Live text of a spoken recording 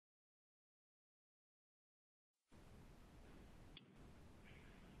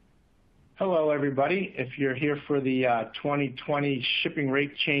Hello, everybody. If you're here for the 2020 shipping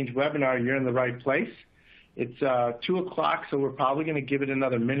rate change webinar, you're in the right place. It's 2 o'clock, so we're probably going to give it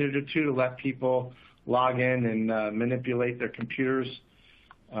another minute or two to let people log in and manipulate their computers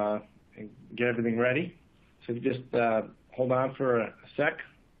and get everything ready. So if you just hold on for a sec,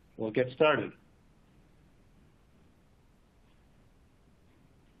 we'll get started.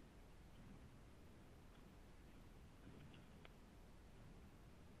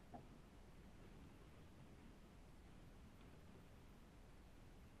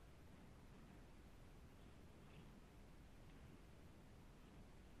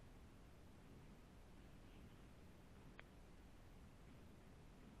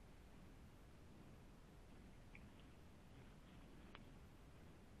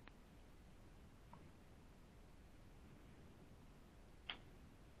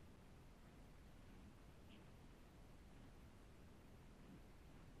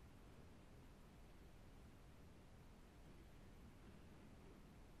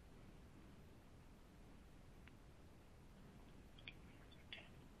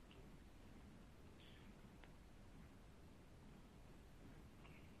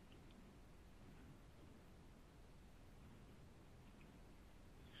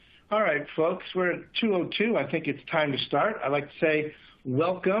 All right, folks, we're at 2:02. I think it's time to start. I'd like to say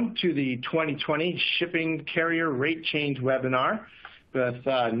welcome to the 2020 Shipping Carrier Rate Change webinar with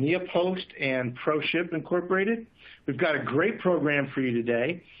Neopost and ProShip Incorporated. We've got a great program for you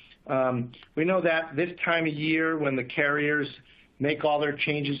today. We know that this time of year when the carriers make all their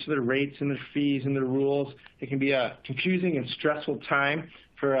changes to their rates and their fees and their rules, it can be a confusing and stressful time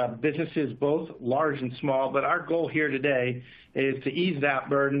for businesses both large and small, but our goal here today is to ease that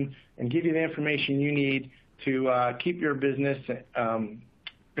burden and give you the information you need to keep your business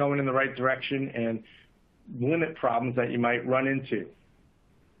going in the right direction and limit problems that you might run into.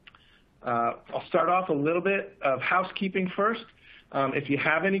 I'll start off a little bit of housekeeping first. If you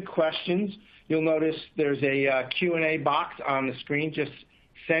have any questions, you'll notice there's a Q&A box on the screen. Just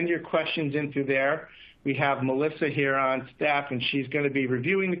send your questions in through there. We have Melissa here on staff, and she's going to be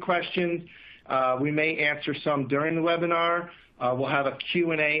reviewing the questions. We may answer some during the webinar. We'll have a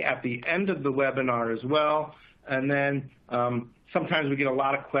Q&A at the end of the webinar as well. And then sometimes we get a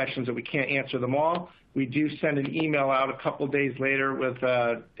lot of questions that we can't answer them all. We do send an email out a couple days later with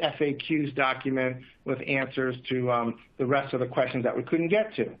a FAQs document with answers to the rest of the questions that we couldn't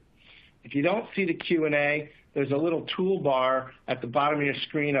get to. If you don't see the Q&A, there's a little toolbar at the bottom of your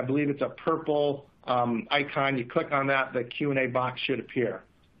screen. I believe it's a purple icon. You click on that, the Q&A box should appear.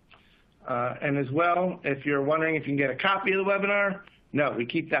 And as well, if you're wondering if you can get a copy of the webinar, no, we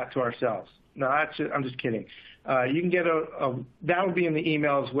keep that to ourselves. No, I'm just kidding. You can get that will be in the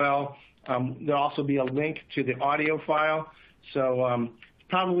email as well. There'll also be a link to the audio file. So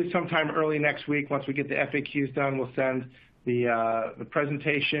probably sometime early next week, once we get the FAQs done, we'll send the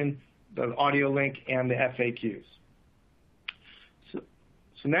presentation, the audio link, and the FAQs. So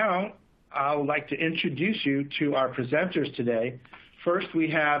now I would like to introduce you to our presenters today. First, we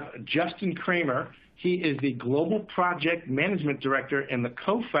have Justin Kramer. He is the Global Project Management Director and the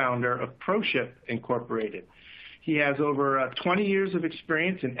co-founder of ProShip Incorporated. He has over 20 years of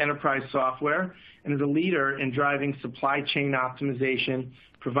experience in enterprise software and is a leader in driving supply chain optimization,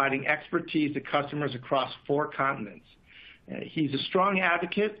 providing expertise to customers across 4 continents. He's a strong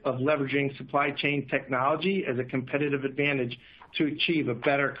advocate of leveraging supply chain technology as a competitive advantage to achieve a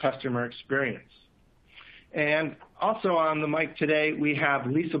better customer experience. And also on the mic today, we have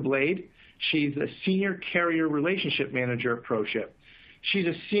Lisa Blade. She's a Senior Carrier Relationship Manager at ProShip.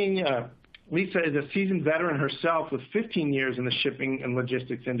 Lisa is a seasoned veteran herself with 15 years in the shipping and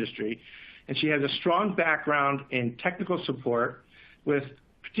logistics industry, and she has a strong background in technical support with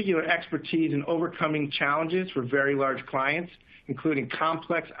particular expertise in overcoming challenges for very large clients, including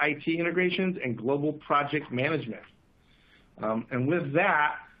complex IT integrations and global project management. And with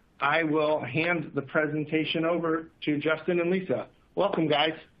that, I will hand the presentation over to Justin and Lisa. Welcome,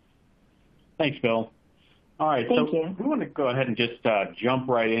 guys. Thanks, Bill. All right, Thank you. We want to go ahead and just jump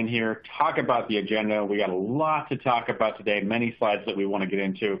right in here, talk about the agenda. We got a lot to talk about today, many slides that we want to get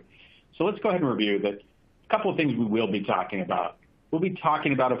into. So let's go ahead and review that. A couple of things we will be talking about. We'll be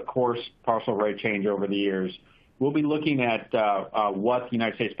talking about, of course, parcel rate change over the years. We'll be looking at what the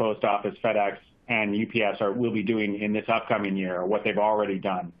United States Post Office, FedEx, and UPS will be doing in this upcoming year, or what they've already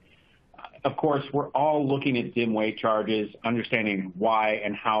done. Of course, we're all looking at dim weight charges, understanding why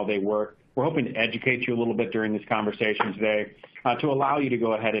and how they work. We're hoping to educate you a little bit during this conversation today to allow you to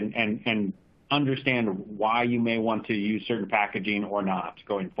go ahead and understand why you may want to use certain packaging or not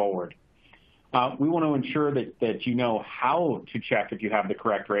going forward. We want to ensure that you know how to check if you have the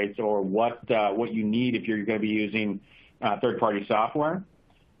correct rates or what you need if you're going to be using third-party software.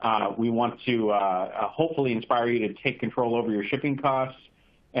 We want to hopefully inspire you to take control over your shipping costs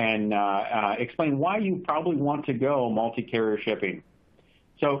and explain why you probably want to go multi-carrier shipping.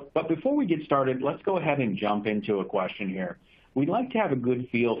 But before we get started, let's go ahead and jump into a question here. We'd like to have a good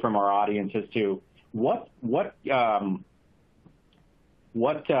feel from our audience as to what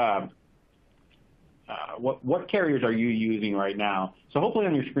carriers are you using right now? So hopefully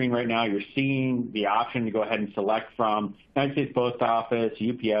on your screen right now, you're seeing the option to go ahead and select from United States Post Office,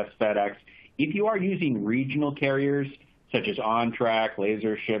 UPS, FedEx. If you are using regional carriers such as OnTrack,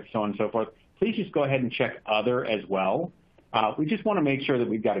 LaserShip, so on and so forth, please just go ahead and check other as well. We just want to make sure that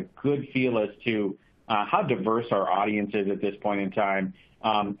we've got a good feel as to how diverse our audience is at this point in time,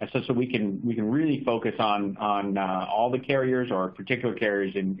 so we can really focus on all the carriers or particular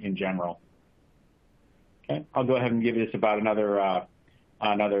carriers in general. Okay, I'll go ahead and give this about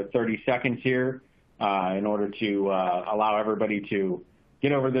another 30 seconds here in order to allow everybody to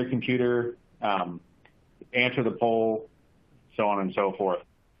get over their computer, answer the poll, so on and so forth.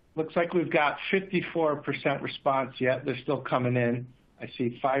 Looks like we've got 54% response yet. They're still coming in. I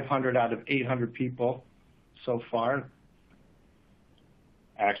see 500 out of 800 people so far.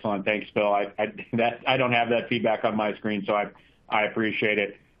 Excellent. Thanks, Bill. I don't have that feedback on my screen, so I appreciate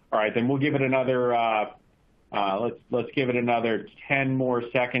it. All right, then we'll give it another, let's give it another 10 more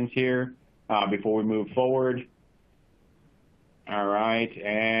seconds here before we move forward. All right,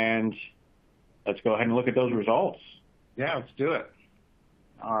 and let's go ahead and look at those results. Yeah, let's do it.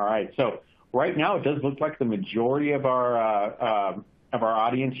 All right. So right now, it does look like the majority of our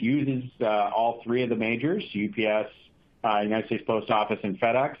audience uses all three of the majors: UPS, United States Post Office, and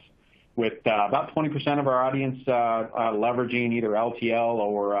FedEx. With about 20% of our audience leveraging either LTL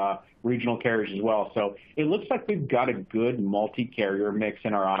or regional carriers as well. So it looks like we've got a good multi-carrier mix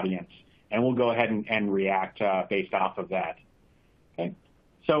in our audience, and we'll go ahead and react based off of that. Okay.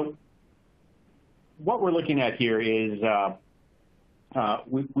 So what we're looking at here is.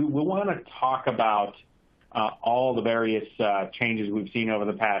 We want to talk about all the various changes we've seen over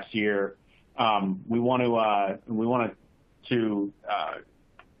the past year. We want to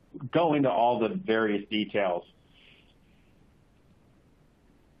go into all the various details.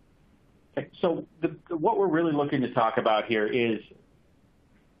 Okay, so what we're really looking to talk about here is,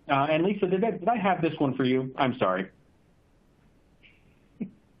 and Lisa, did I have this one for you? I'm sorry.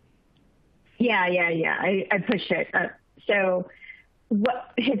 Yeah. I pushed it. So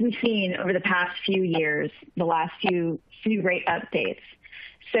what have we seen over the past few years, the last few rate updates?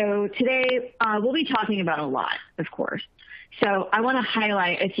 So today we'll be talking about a lot, of course. So I want to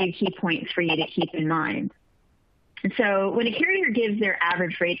highlight a few key points for you to keep in mind. So when a carrier gives their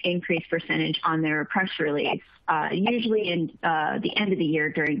average rate increase percentage on their press release, usually in the end of the year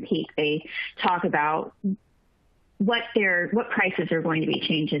during peak, they talk about what prices are going to be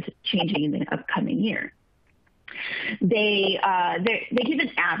changing in the upcoming year. They give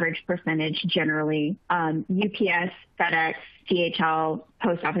an average percentage generally. UPS, FedEx, DHL,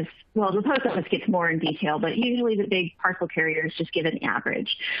 Post Office. Well, the Post Office gets more in detail, but usually the big parcel carriers just give an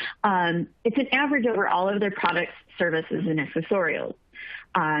average. It's an average over all of their products, services, and accessorials.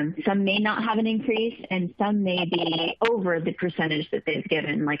 Some may not have an increase, and some may be over the percentage that they've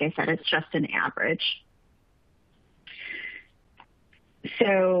given. Like I said, it's just an average.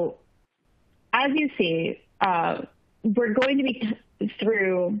 So, as you see, we're going to be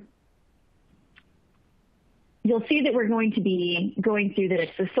you'll see that we're going to be going through that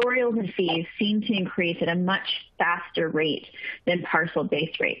accessorials and fees seem to increase at a much faster rate than parcel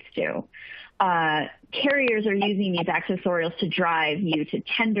base rates do. Carriers are using these accessorials to drive you to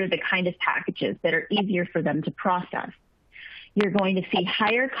tender the kind of packages that are easier for them to process. You're going to see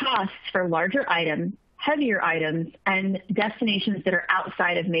higher costs for larger items, heavier items, and destinations that are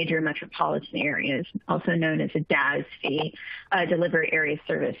outside of major metropolitan areas, also known as a DAS fee, a delivery area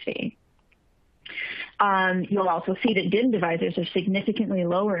service fee. You'll also see that DIM divisors are significantly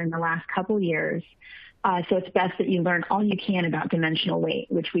lower in the last couple years, so it's best that you learn all you can about dimensional weight,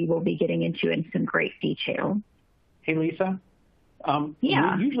 which we will be getting into in some great detail. Hey, Lisa?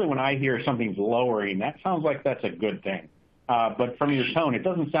 Yeah. Usually when I hear something's lowering, that sounds like that's a good thing. But from your tone, it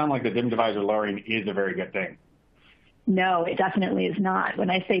doesn't sound like the DIM divisor lowering is a very good thing. No, it definitely is not. When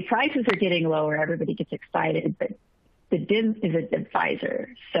I say prices are getting lower, everybody gets excited, but the DIM is a divisor.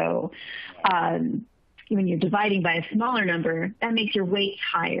 So when you're dividing by a smaller number, that makes your weight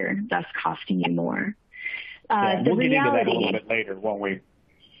higher, thus costing you more. We'll get into that a little bit later, won't we?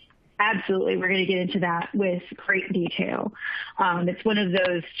 Absolutely. We're going to get into that with great detail. It's one of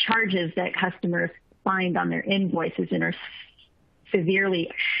those charges that customers find on their invoices and are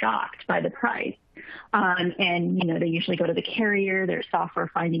severely shocked by the price. And, they usually go to the carrier, their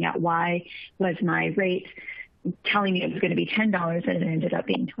software finding out why was my rate telling me it was going to be $10 and it ended up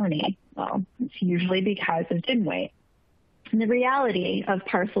being $20. Well, it's usually because of dim weight. And the reality of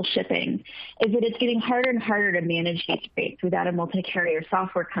parcel shipping is that it's getting harder and harder to manage these rates without a multi-carrier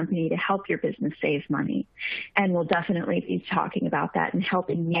software company to help your business save money. And we'll definitely be talking about that and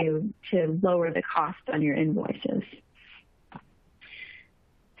helping you to lower the cost on your invoices.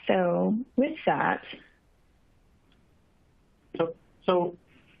 So with that. So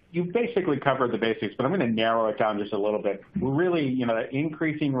you've basically covered the basics, but I'm going to narrow it down just a little bit. We're really, the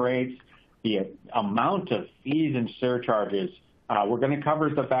increasing rates, the amount of fees and surcharges. We're going to cover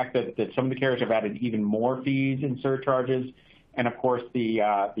the fact that some of the carriers have added even more fees and surcharges, and of course the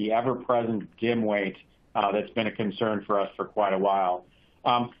ever-present dim weight that's been a concern for us for quite a while.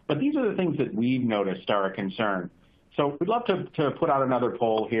 But these are the things that we've noticed are a concern. So we'd love to put out another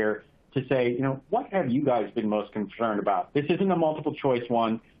poll here to say, what have you guys been most concerned about? This isn't a multiple choice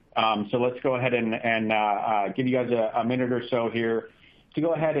one, so let's go ahead and give you guys a minute or so here to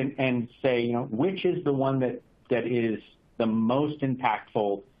go ahead and say, which is the one that is the most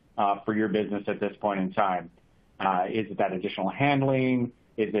impactful for your business at this point in time? Is it that additional handling?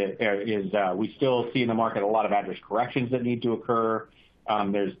 Is we still see in the market a lot of address corrections that need to occur?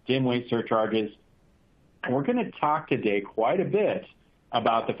 There's dim weight surcharges. And we're going to talk today quite a bit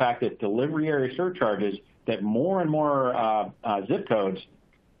about the fact that delivery area surcharges, that more and more zip codes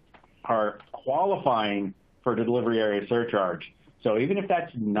are qualifying for delivery area surcharge. So even if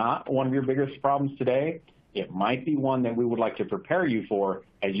that's not one of your biggest problems today, it might be one that we would like to prepare you for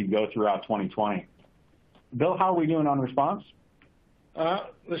as you go throughout 2020. Bill, how are we doing on response?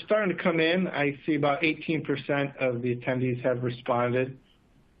 They're starting to come in. I see about 18% of the attendees have responded.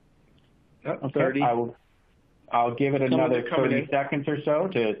 Okay. 30. I'll give it another 30 seconds or so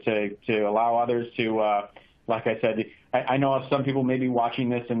to allow others to, like I said, I know some people may be watching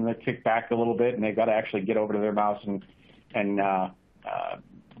this and they kick back a little bit and they've got to actually get over to their mouse and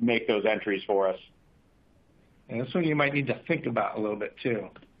make those entries for us. And this one you might need to think about a little bit too.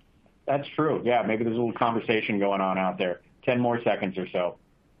 That's true. Yeah, maybe there's a little conversation going on out there. 10 more seconds or so.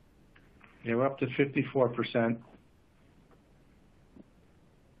 Yeah, we're up to 54%.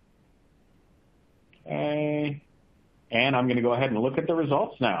 Okay. And I'm going to go ahead and look at the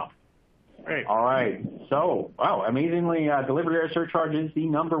results now. Great. All right. So, wow, amazingly, delivery area surcharge is the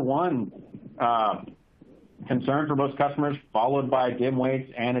number one concern for most customers, followed by dim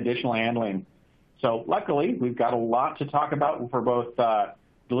weights and additional handling. So luckily, we've got a lot to talk about for both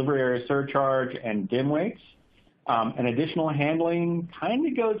delivery area surcharge and dim weights. And additional handling kind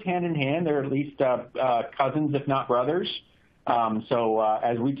of goes hand in hand. They're at least cousins, if not brothers. So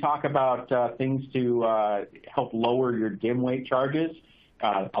as we talk about things to help lower your dim weight charges,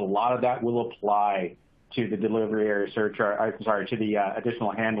 a lot of that will apply to the delivery area surcharge. To the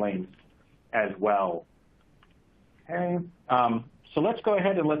additional handling as well. Okay. So let's go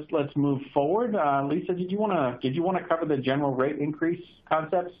ahead and let's move forward. Lisa, did you want to cover the general rate increase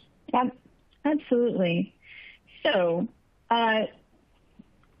concepts? Yeah, absolutely. So,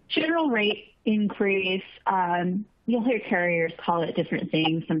 general rate increase. You'll hear carriers call it different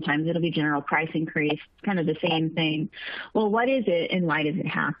things. Sometimes it'll be general price increase, kind of the same thing. Well, what is it and why does it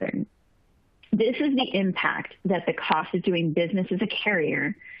happen? This is the impact that the cost of doing business as a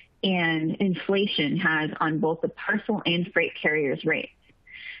carrier and inflation has on both the parcel and freight carriers' rates.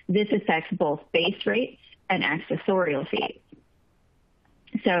 This affects both base rates and accessorial fees.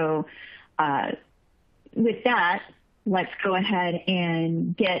 So with that, let's go ahead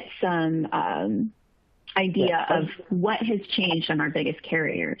and get some idea of what has changed on our biggest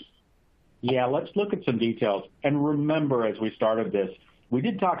carriers. Yeah, let's look at some details. And remember, as we started this, we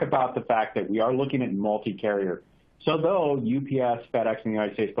did talk about the fact that we are looking at multi-carrier. So though UPS, FedEx, and the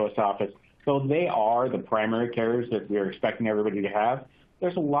United States Post Office, though they are the primary carriers that we're expecting everybody to have,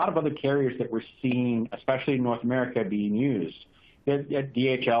 there's a lot of other carriers that we're seeing, especially in North America, being used.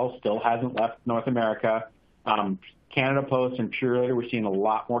 DHL still hasn't left North America. Canada Post and Purelator, we're seeing a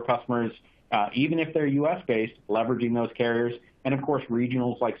lot more customers, even if they're U.S.-based, leveraging those carriers, and of course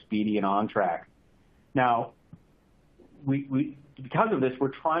regionals like Speedy and OnTrack. Now, we because of this, we're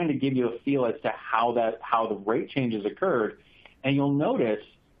trying to give you a feel as to how the rate changes occurred, and you'll notice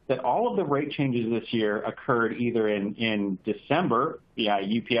that all of the rate changes this year occurred either in December,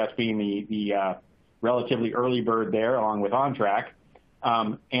 UPS being the relatively early bird there, along with OnTrack,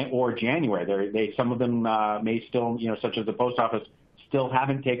 or January. Some of them may still, such as the post office, still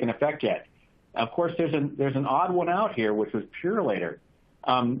haven't taken effect yet. Of course, there's an odd one out here, which was Purolator.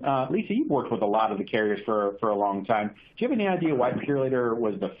 Lisa, you've worked with a lot of the carriers for a long time. Do you have any idea why Purolator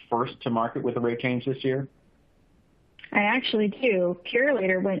was the first to market with a rate change this year? I actually do.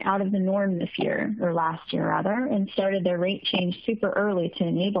 Purolator went out of the norm this year, or last year rather, and started their rate change super early to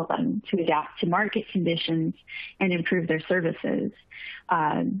enable them to adapt to market conditions and improve their services.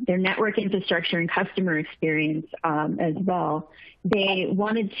 Their network infrastructure and customer experience as well. They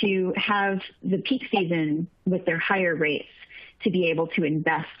wanted to have the peak season with their higher rates to be able to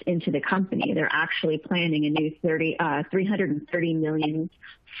invest into the company. They're actually planning a new 330 million,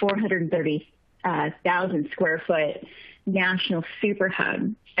 430,000 square foot national super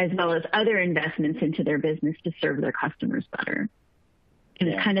hub, as well as other investments into their business to serve their customers better. And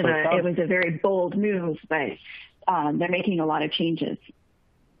it's kind of it was a very bold move, but they're making a lot of changes.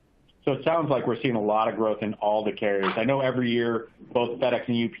 So it sounds like we're seeing a lot of growth in all the carriers. I know every year both FedEx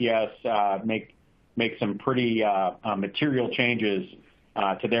and UPS make some pretty material changes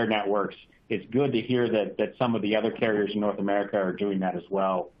to their networks. It's good to hear that some of the other carriers in North America are doing that as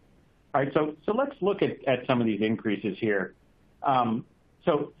well. All right, so let's look at some of these increases here.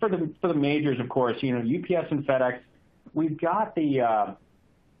 So for the majors, of course, UPS and FedEx, we've got that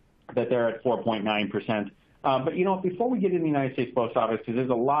they're at 4.9%. But before we get into the United States Post Office, because there's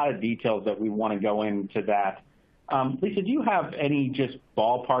a lot of details that we want to go into that. Lisa, do you have any just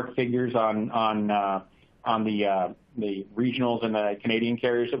ballpark figures on the regionals and the Canadian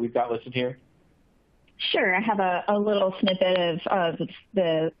carriers that we've got listed here? Sure. I have a little snippet of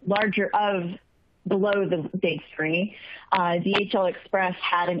the larger below the big three. DHL Express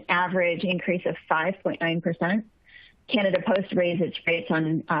had an average increase of 5.9%. Canada Post raised its rates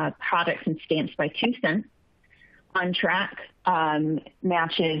on products and stamps by 2 cents. On Track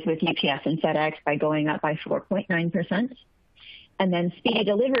matches with UPS and FedEx by going up by 4.9%. And then Speedy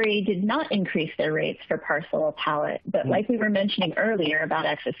Delivery did not increase their rates for parcel or pallet. But like we were mentioning earlier about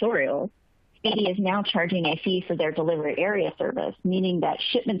accessorials, Speedy is now charging a fee for their delivery area service, meaning that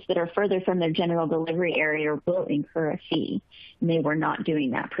shipments that are further from their general delivery area will incur a fee. And they were not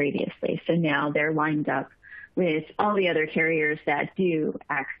doing that previously. So now they're lined up with all the other carriers that do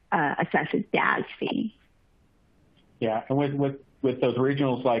assess a DAS fee. Yeah, and with those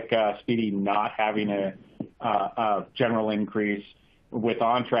regionals like Speedy not having a general increase, with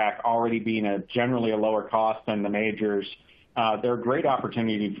OnTrack already being generally a lower cost than the majors, they're a great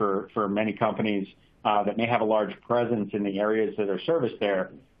opportunity for many companies that may have a large presence in the areas that are serviced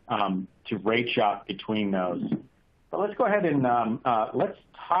there to rate shop between those. But let's go ahead and let's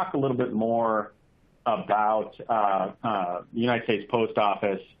talk a little bit more about the United States Post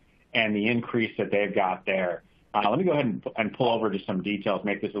Office and the increase that they've got there. Let me go ahead and pull over to some details,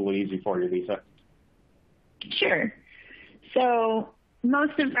 make this a little easy for you, Lisa. Sure. So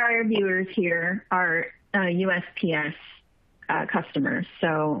most of our viewers here are USPS customers.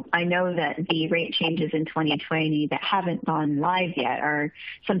 So I know that the rate changes in 2020 that haven't gone live yet are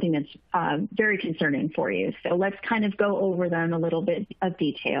something that's very concerning for you. So let's kind of go over them a little bit of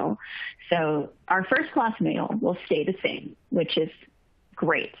detail. So our first class mail will stay the same, which is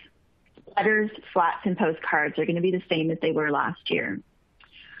great. Letters, flats, and postcards are going to be the same as they were last year.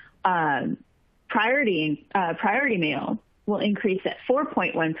 Priority mail will increase at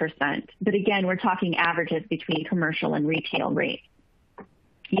 4.1%, but again, we're talking averages between commercial and retail rates.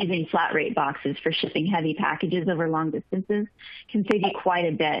 Using flat rate boxes for shipping heavy packages over long distances can save you quite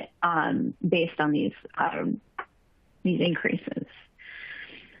a bit based on these increases.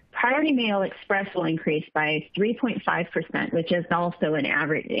 Priority Mail Express will increase by 3.5%, which is also an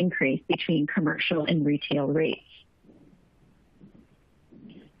average increase between commercial and retail rates.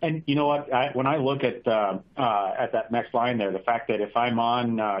 And you know what? When I look at that next line there, the fact that if I'm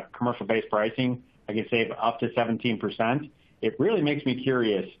on commercial-based pricing, I can save up to 17%. It really makes me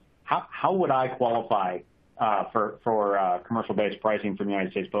curious. How would I qualify for commercial-based pricing from the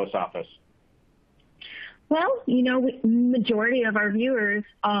United States Post Office? Well, majority of our viewers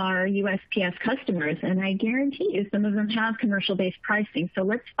are USPS customers, and I guarantee you some of them have commercial-based pricing. So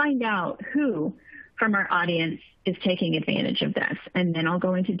let's find out who from our audience is taking advantage of this, and then I'll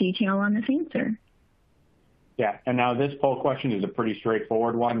go into detail on this answer. Yeah, and now this poll question is a pretty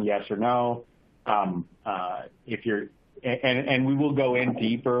straightforward one, yes or no. If you're, and we will go in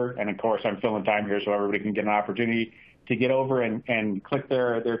deeper, and of course I'm filling time here so everybody can get an opportunity to get over and click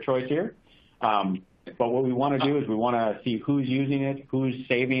their choice here. But what we want to do is we want to see who's using it, who's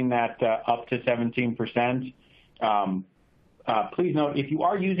saving that up to 17%. Please note, if you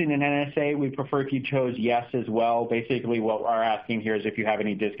are using an NSA, we prefer if you chose yes as well. Basically, what we're asking here is if you have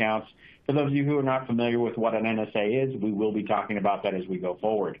any discounts. For those of you who are not familiar with what an NSA is, we will be talking about that as we go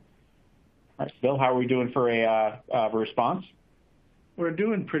forward. All right, Bill, how are we doing for a response? We're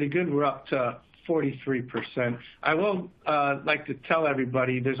doing pretty good. We're up to 43%. I will like to tell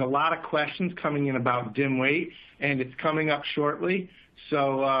everybody there's a lot of questions coming in about dim weight, and it's coming up shortly.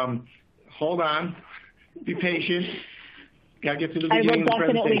 So hold on. Be patient. Got to get to the beginning of the presentation. I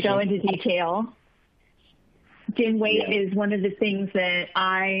will definitely go into detail. Dim weight is one of the things that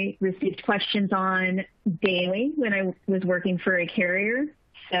I received questions on daily when I was working for a carrier.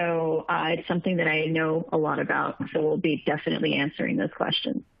 So it's something that I know a lot about. So we'll be definitely answering those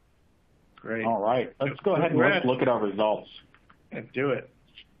questions. Great. All right. Let's go ahead and let's look at our results. Let's do it.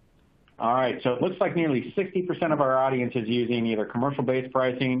 All right. So it looks like nearly 60% of our audience is using either commercial-based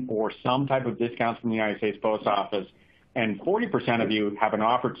pricing or some type of discounts from the United States Post Office. And 40% of you have an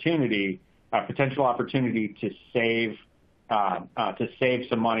opportunity, a potential opportunity to save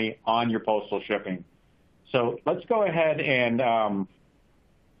some money on your postal shipping. So let's go ahead and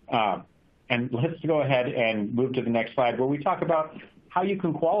move to the next slide where we talk about how you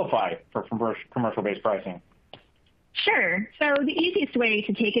can qualify for commercial-based pricing. Sure. So the easiest way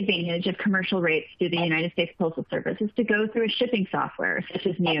to take advantage of commercial rates through the United States Postal Service is to go through a shipping software such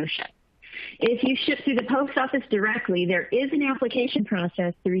as NeoShip. If you ship through the post office directly, there is an application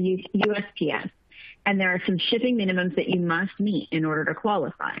process through USPS, and there are some shipping minimums that you must meet in order to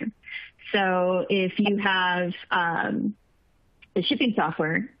qualify. So if you have the shipping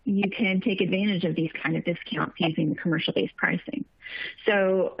software, you can take advantage of these kind of discounts using the commercial-based pricing.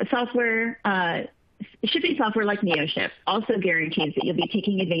 So shipping software like NeoShip also guarantees that you'll be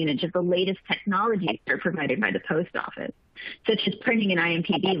taking advantage of the latest technologies that are provided by the post office, such as printing an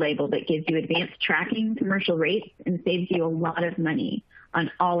IMPD label that gives you advanced tracking, commercial rates, and saves you a lot of money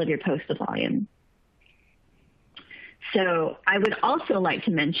on all of your postal volume. So I would also like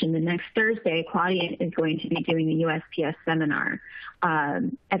to mention the next Thursday, Claudia is going to be doing the USPS seminar.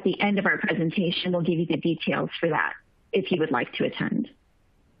 At the end of our presentation, we'll give you the details for that if you would like to attend.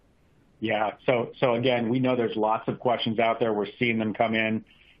 Yeah, so again, we know there's lots of questions out there. We're seeing them come in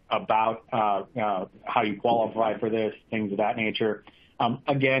about how you qualify for this, things of that nature.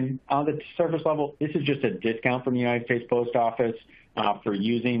 Again, on the surface level, this is just a discount from the United States Post Office for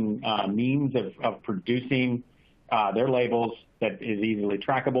using means of producing their labels that is easily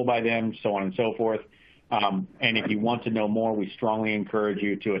trackable by them, so on and so forth. And if you want to know more, we strongly encourage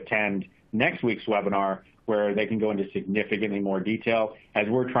you to attend next week's webinar where they can go into significantly more detail as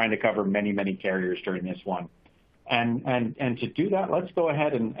we're trying to cover many, many carriers during this one. And to do that, let's go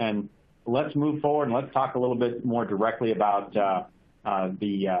ahead and let's move forward and let's talk a little bit more directly about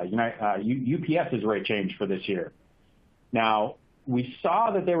UPS's rate change for this year. Now, we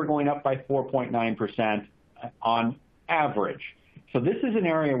saw that they were going up by 4.9% on average. So this is an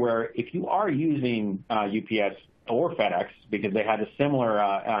area where if you are using UPS or FedEx, because they had a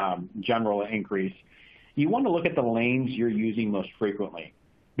similar general increase, you want to look at the lanes you're using most frequently.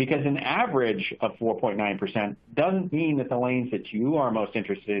 Because an average of 4.9% doesn't mean that the lanes that you are most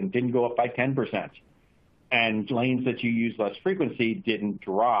interested in didn't go up by 10%. And lanes that you use less frequency didn't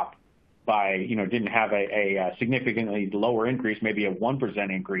drop by, didn't have a significantly lower increase, maybe a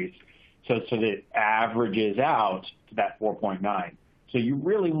 1% increase. So that it averages out to that 4.9. So you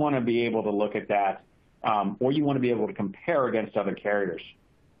really want to be able to look at that, or you want to be able to compare against other carriers.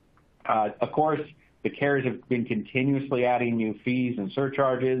 Of course, the carriers have been continuously adding new fees and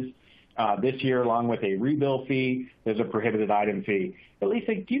surcharges. This year, along with a rebill fee, there's a prohibited item fee. But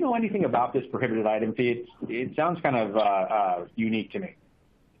Lisa, do you know anything about this prohibited item fee? It sounds kind of unique to me.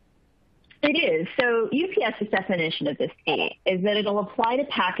 It is. So UPS's definition of this fee is that it'll apply to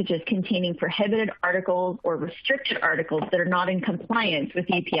packages containing prohibited articles or restricted articles that are not in compliance with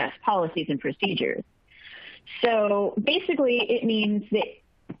UPS policies and procedures. So basically it means that,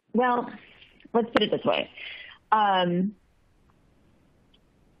 well, let's put it this way.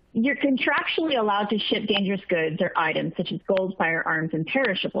 You're contractually allowed to ship dangerous goods or items such as gold, firearms, and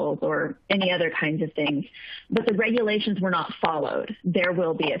perishables or any other kinds of things, but the regulations were not followed. There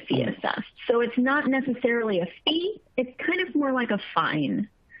will be a fee assessed. So it's not necessarily a fee. It's kind of more like a fine.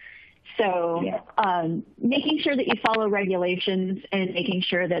 So making sure that you follow regulations and making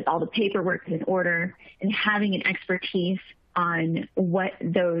sure that all the paperwork is in order and having an expertise on what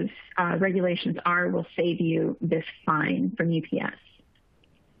those regulations are will save you this fine from UPS.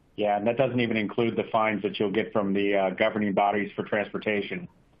 Yeah, and that doesn't even include the fines that you'll get from the governing bodies for transportation.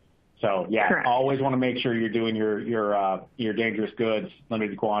 So, yeah, correct. Always want to make sure you're doing your dangerous goods,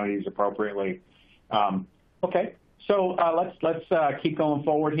 limited quantities appropriately. Okay, So let's keep going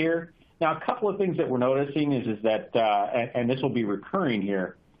forward here. Now, a couple of things that we're noticing is that, and this will be recurring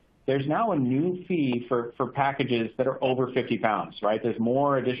here, there's now a new fee for packages that are over 50 pounds, right? There's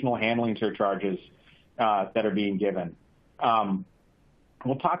more additional handling surcharges that are being given.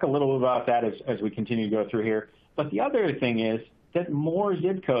 We'll talk a little bit about that as we continue to go through here. But the other thing is that more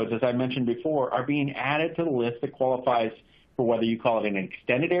zip codes, as I mentioned before, are being added to the list that qualifies for whether you call it an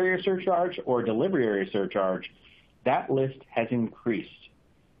extended area surcharge or a delivery area surcharge. That list has increased.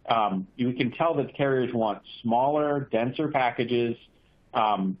 You can tell that carriers want smaller, denser packages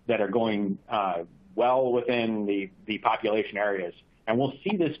that are going well within the population areas. And we'll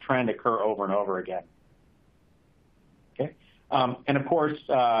see this trend occur over and over again. Okay. And of course,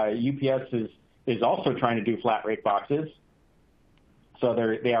 UPS is also trying to do flat rate boxes. So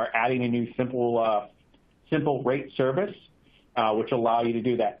they are adding a new simple rate service, which allow you to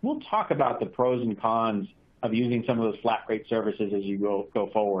do that. We'll talk about the pros and cons of using some of those flat rate services as you go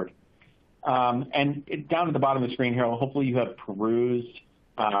forward. And down at the bottom of the screen here, hopefully you have perused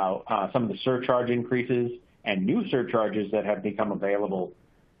some of the surcharge increases and new surcharges that have become available.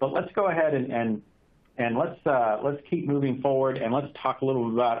 But let's go ahead and let's keep moving forward, and let's talk a little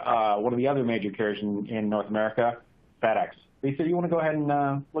bit about one of the other major carriers in North America, FedEx. Lisa, you want to go ahead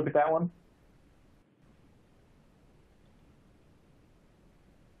and look at that one?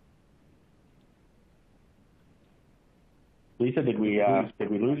 Lisa, did we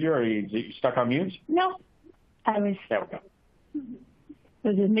lose you, or are you stuck on mute? No, I was. There we go. I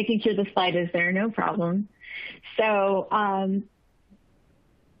was just making sure the slide is there, no problem. So FedEx.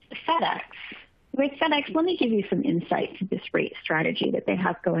 With FedEx, let me give you some insight to this rate strategy that they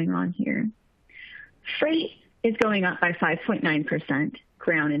have going on here. Freight is going up by 5.9%.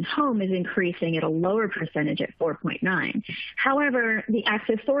 Ground and home is increasing at a lower percentage at 4.9%. However, the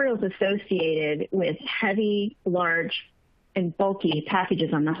accessorials associated with heavy, large, and bulky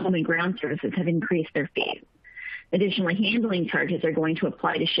packages on the home and ground services have increased their fees. Additionally, handling charges are going to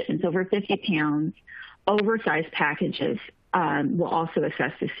apply to shipments over 50 pounds. Oversized packages will also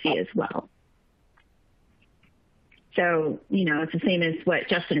assess this fee as well. So, it's the same as what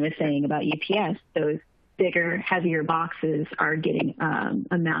Justin was saying about UPS. Those bigger, heavier boxes are getting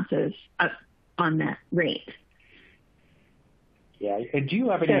a massive up on that rate. Yeah. And do you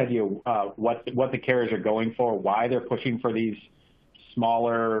have any idea what the carriers are going for, why they're pushing for these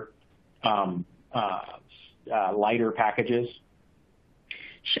smaller, lighter packages?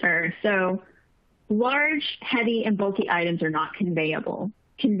 Sure. So large, heavy, and bulky items are not conveyable.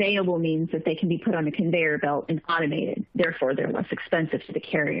 Conveyable means that they can be put on a conveyor belt and automated. Therefore, they're less expensive to the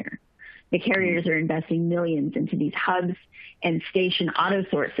carrier. The carriers are investing millions into these hubs and station auto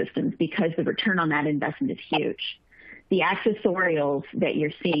sort systems because the return on that investment is huge. The accessorials that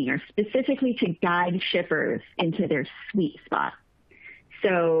you're seeing are specifically to guide shippers into their sweet spot.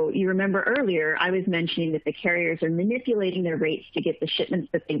 So you remember earlier, I was mentioning that the carriers are manipulating their rates to get the shipments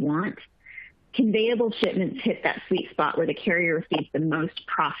that they want. Conveyable shipments hit that sweet spot where the carrier receives the most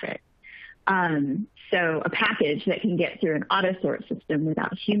profit. So a package that can get through an auto sort system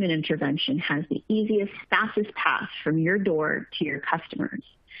without human intervention has the easiest, fastest path from your door to your customers.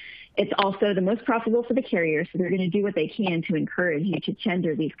 It's also the most profitable for the carrier, so they're going to do what they can to encourage you to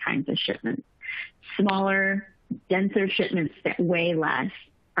tender these kinds of shipments. Smaller, denser shipments that weigh less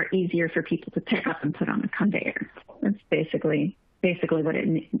are easier for people to pick up and put on a conveyor. That's basically what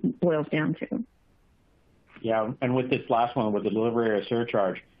it boils down to. Yeah, and with this last one, with the delivery area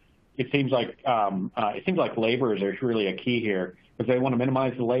surcharge, it seems like labor is really a key here, because they want to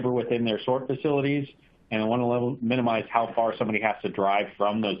minimize the labor within their sort facilities, and they want to minimize how far somebody has to drive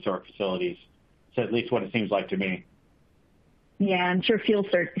from those sort facilities. So at least what it seems like to me. Yeah, I'm sure fuel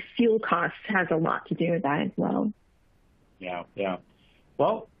costs has a lot to do with that as well. Yeah.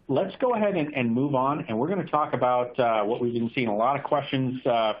 Well, let's go ahead and move on, and we're going to talk about what we've been seeing a lot of questions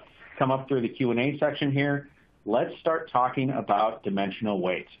come up through the Q&A section here. Let's start talking about dimensional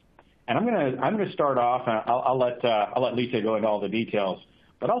weight. And I'm going to start off, and I'll let Lisa go into all the details,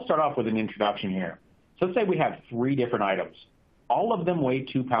 but I'll start off with an introduction here. So let's say we have 3 different items. All of them weigh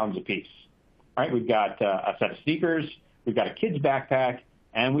 2 pounds apiece. All right, we've got a set of sneakers, we've got a kid's backpack,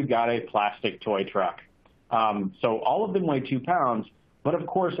 and we've got a plastic toy truck. So all of them weigh 2 pounds, but of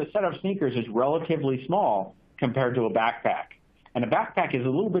course a set of sneakers is relatively small compared to a backpack. And a backpack is a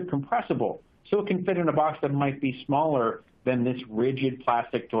little bit compressible, so it can fit in a box that might be smaller than this rigid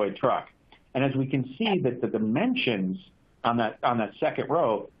plastic toy truck. And as we can see that the dimensions on that second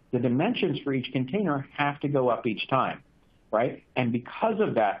row, the dimensions for each container have to go up each time, right? And because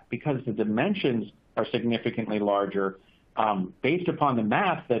of that, because the dimensions are significantly larger, based upon the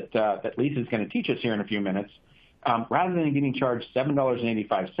math that Lisa's going to teach us here in a few minutes, rather than getting charged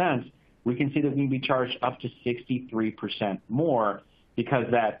 $7.85, we can see that we can be charged up to 63% more because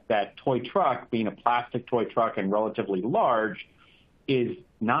that toy truck, being a plastic toy truck and relatively large, is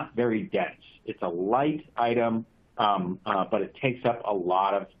not very dense. It's a light item, but it takes up a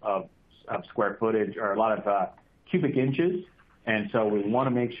lot of square footage or a lot of cubic inches. And so we want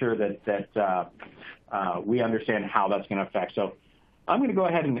to make sure that we understand how that's going to affect. So I'm going to go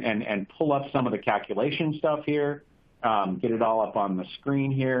ahead and pull up some of the calculation stuff here, get it all up on the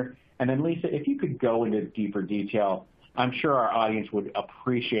screen here. And then, Lisa, if you could go into deeper detail, I'm sure our audience would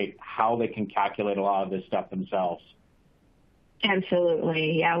appreciate how they can calculate a lot of this stuff themselves.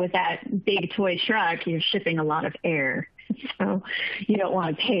 Absolutely. Yeah, with that big toy truck, you're shipping a lot of air. So you don't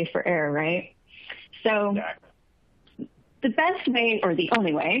want to pay for air, right? So Exactly. The best way, or the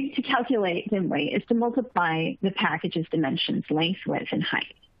only way, to calculate dim weight is to multiply the package's dimensions, length, width, and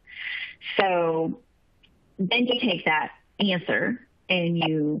height. So then you take that answer and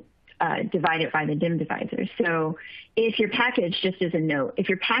you divide it by the dim divisor. So if your package, just as a note, if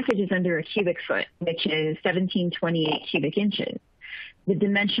your package is under a cubic foot, which is 1728 cubic inches, the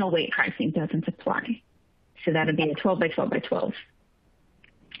dimensional weight pricing doesn't apply. So that would be a 12 by 12 by 12.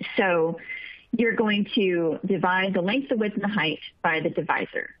 So you're going to divide the length, the width, and the height by the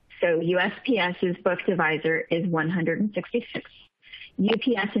divisor. So USPS's book divisor is 166.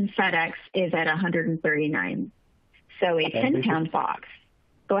 UPS and FedEx is at 139. So a 10-pound box.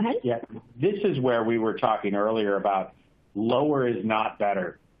 Go ahead. Yeah, this is where we were talking earlier about lower is not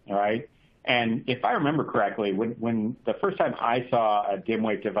better, all right? And if I remember correctly, when the first time I saw a dim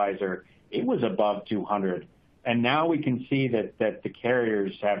weight divisor, it was above 200. And now we can see that the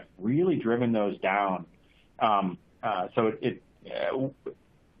carriers have really driven those down. Would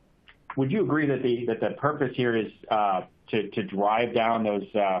you agree that the purpose here is to drive down those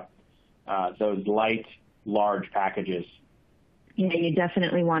light, large packages? Yeah, you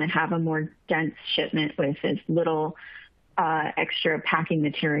definitely want to have a more dense shipment with as little extra packing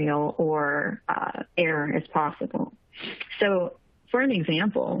material or air as possible. So for an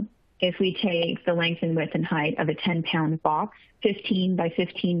example, if we take the length and width and height of a 10-pound box, 15 by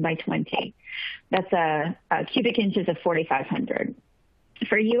 15 by 20, that's a cubic inches of 4,500.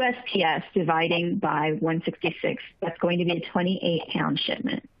 For USPS, dividing by 166, that's going to be a 28-pound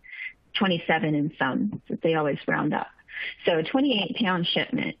shipment, 27 in some, so they always round up. So a 28-pound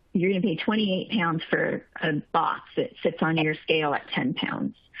shipment, you're going to pay 28 pounds for a box that sits on your scale at 10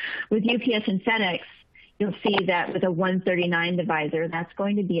 pounds. With UPS and FedEx, you'll see that with a 139 divisor, that's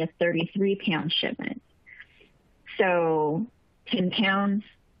going to be a 33-pound shipment. So 10 pounds,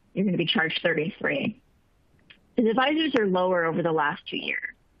 you're going to be charged 33. The divisors are lower over the last 2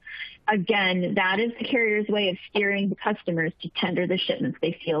 years. Again, that is the carrier's way of steering the customers to tender the shipments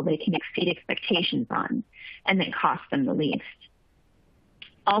they feel they can exceed expectations on and that cost them the least.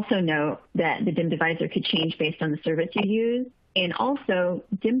 Also note that the dim divisor could change based on the service you use, and also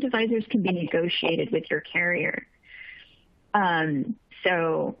dim divisors can be negotiated with your carrier.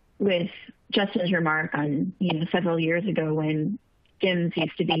 So with Justin's remark on, several years ago when dims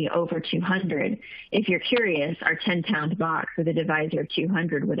used to be over 200, if you're curious, our 10-pound box with a divisor of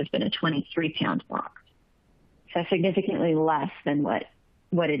 200 would have been a 23-pound box. So significantly less than what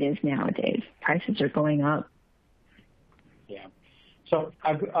it is nowadays. Prices are going up. Yeah. So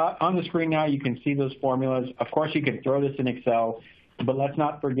on the screen now, you can see those formulas. Of course, you can throw this in Excel, but let's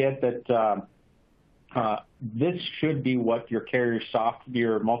not forget that this should be what your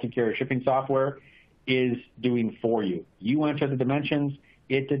multi-carrier shipping software is doing for you. You enter the dimensions,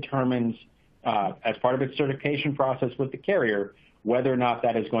 it determines as part of its certification process with the carrier whether or not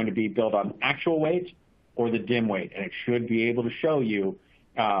that is going to be built on actual weight or the dim weight, and it should be able to show you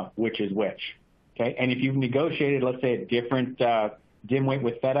which is which. Okay, and if you've negotiated, let's say, a different dim weight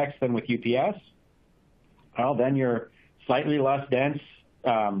with FedEx than with UPS, well, then your slightly less dense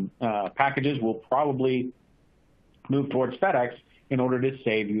packages will probably move towards FedEx in order to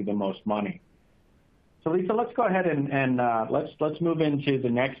save you the most money. So Lisa, let's go ahead and let's move into the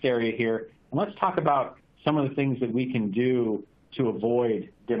next area here, and let's talk about some of the things that we can do to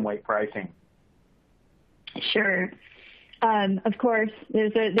avoid dim weight pricing. Sure. Of course,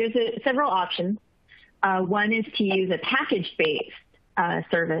 there's several options. One is to use a package-based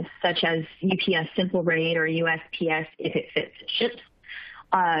service, such as UPS Simple Rate or USPS if it fits ships.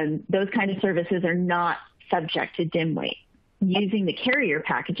 Those kind of services are not subject to dim weight. Using the carrier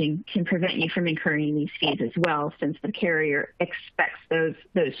packaging can prevent you from incurring these fees as well, since the carrier expects those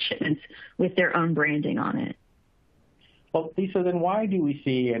shipments with their own branding on it. Well, Lisa, then why do we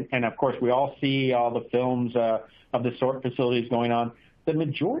see, and of course we all see all the films of the sort facilities going on, the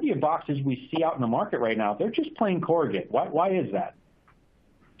majority of boxes we see out in the market right now, they're just plain corrugate. Why is that?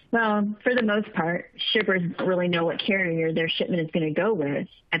 Well, for the most part, shippers don't really know what carrier their shipment is going to go with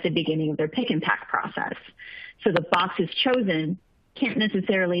at the beginning of their pick and pack process. So the boxes chosen can't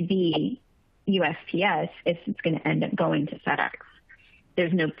necessarily be USPS if it's going to end up going to FedEx.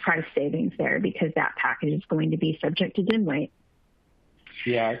 There's no price savings there because that package is going to be subject to dim weight.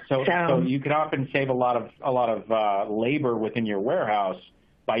 Yeah, so you could often save a lot of labor within your warehouse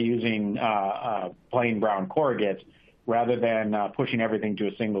by using plain brown corrugate rather than pushing everything to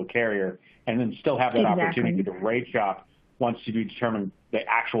a single carrier, and then still have that opportunity to rate shop once you determine the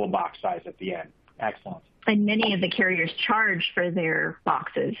actual box size at the end. Excellent. And many of the carriers charge for their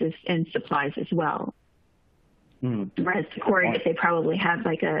boxes and supplies as well. Whereas the corrugate, they probably have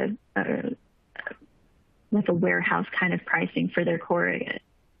like a warehouse kind of pricing for their corrugate.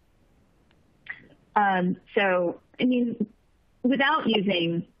 So, I mean, without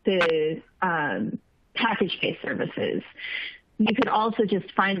using the package-based services, you could also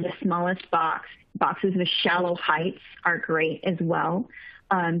just find the smallest boxes with shallow heights are great as well,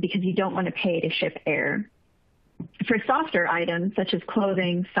 because you don't want to pay to ship air. For softer items, such as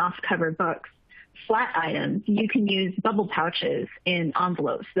clothing, soft-cover books, flat items, you can use bubble pouches in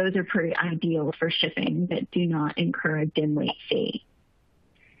envelopes. Those are pretty ideal for shipping that do not incur a dim weight fee.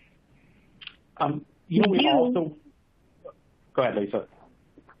 Go ahead, Lisa.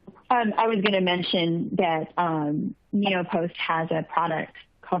 I was going to mention that Neopost has a product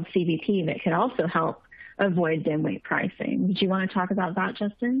called CVP that can also help avoid dim weight pricing. Did you want to talk about that,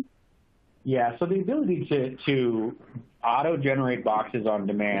 Justin? Yeah, so the ability to auto-generate boxes on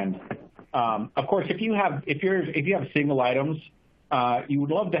demand. Of course, if you have single items, you would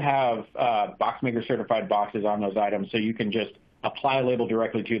love to have boxmaker certified boxes on those items, so you can just apply a label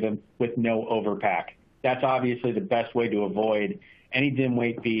directly to them with no overpack. That's obviously the best way to avoid any dim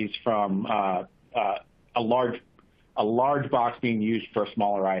weight fees from a large box being used for a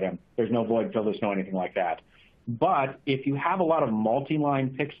smaller item. There's no void fill, there's no anything like that. But if you have a lot of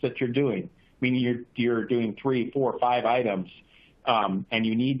multi-line picks that you're doing, meaning you're doing 3, 4, 5 items, and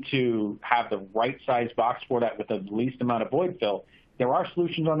you need to have the right size box for that with the least amount of void fill, there are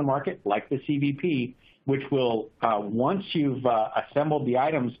solutions on the market like the CVP, which will, once you've assembled the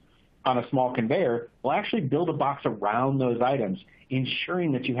items on a small conveyor, will actually build a box around those items,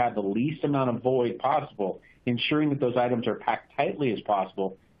 ensuring that you have the least amount of void possible, ensuring that those items are packed tightly as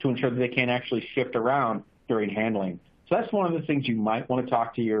possible to ensure that they can't actually shift around during handling. So that's one of the things you might want to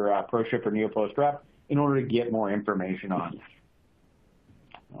talk to your ProShip or Neopost rep in order to get more information on.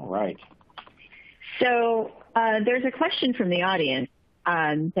 All right. So there's a question from the audience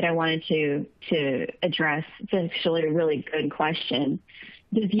that I wanted to address. It's actually a really good question.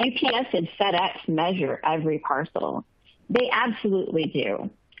 Does UPS and FedEx measure every parcel? They absolutely do.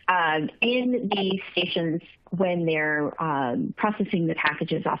 In the stations, when they're processing the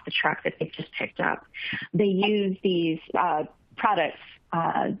packages off the truck that they've just picked up, they use these products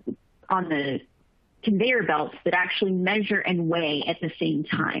on the conveyor belts that actually measure and weigh at the same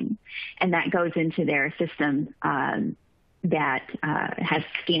time. And that goes into their system that has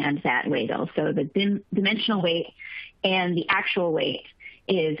scanned that weigh bill. So the dimensional weight and the actual weight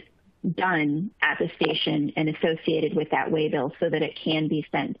is done at the station and associated with that weigh bill so that it can be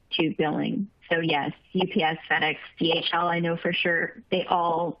sent to billing. So yes, UPS, FedEx, DHL, I know for sure, they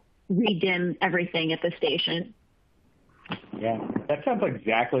all redim everything at the station. Yeah, that sounds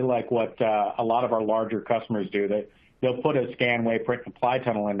exactly like what a lot of our larger customers do. They'll put a scan, weigh, print, and apply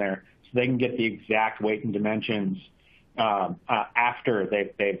tunnel in there so they can get the exact weight and dimensions after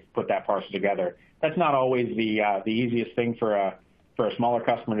they've put that parcel together. That's not always the easiest thing for a smaller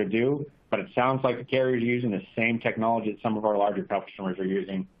customer to do, but it sounds like the carrier's using the same technology that some of our larger customers are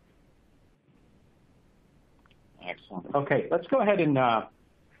using. Excellent. Okay, let's go ahead and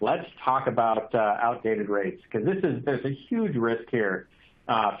let's talk about outdated rates, because there's a huge risk here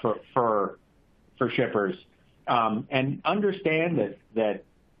for shippers. And understand that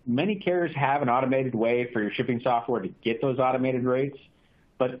many carriers have an automated way for your shipping software to get those automated rates,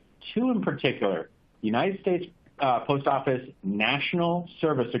 but two in particular, United States Post Office National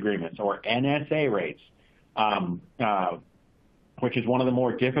Service Agreements, or NSA rates, which is one of the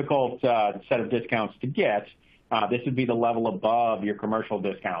more difficult set of discounts to get. This would be the level above your commercial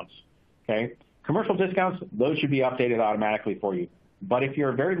discounts. Okay, commercial discounts, those should be updated automatically for you. But if you're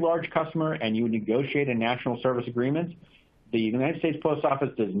a very large customer and you negotiate a national service agreement, the United States Post Office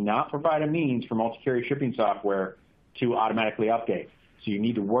does not provide a means for multi-carrier shipping software to automatically update. So you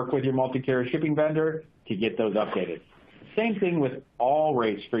need to work with your multi-carrier shipping vendor to get those updated. Same thing with all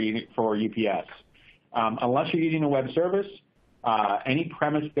rates for UPS. Unless you're using a web service, Any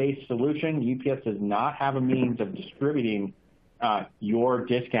premise-based solution, UPS does not have a means of distributing your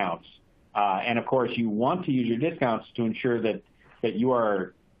discounts. And of course, you want to use your discounts to ensure that you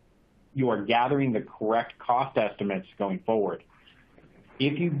are gathering the correct cost estimates going forward.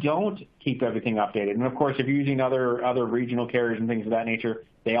 If you don't keep everything updated, and of course, if you're using other regional carriers and things of that nature,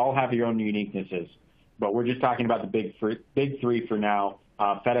 they all have their own uniquenesses. But we're just talking about the big three for now.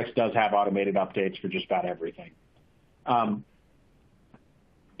 FedEx does have automated updates for just about everything.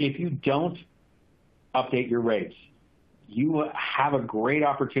 If you don't update your rates, you have a great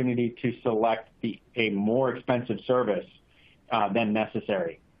opportunity to select a more expensive service than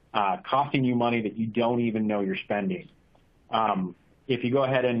necessary, costing you money that you don't even know you're spending. If you go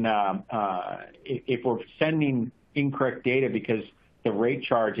ahead and if we're sending incorrect data because the rate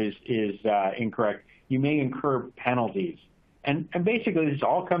charge is incorrect, you may incur penalties. And basically, this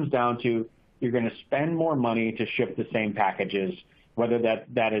all comes down to you're going to spend more money to ship the same packages, whether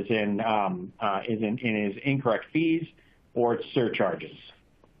that is in his incorrect fees or it's surcharges.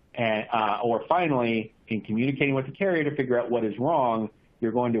 And or finally, in communicating with the carrier to figure out what is wrong,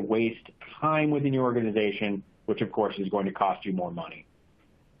 you're going to waste time within your organization, which of course is going to cost you more money.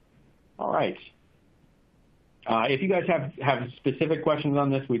 All right. If you guys have specific questions on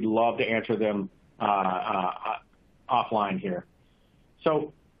this, we'd love to answer them offline here.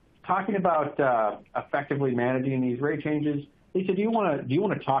 So, talking about effectively managing these rate changes, Lisa, do you want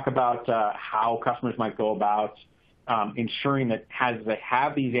to talk about how customers might go about ensuring that as they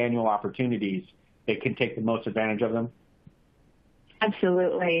have these annual opportunities, they can take the most advantage of them?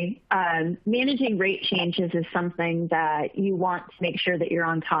 Absolutely. Managing rate changes is something that you want to make sure that you're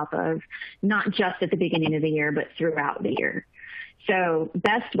on top of, not just at the beginning of the year, but throughout the year. So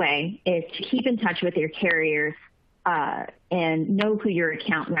best way is to keep in touch with your carriers and know who your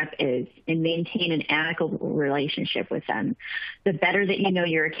account rep is and maintain an amicable relationship with them. The better that you know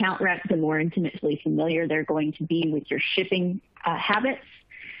your account rep, the more intimately familiar they're going to be with your shipping habits.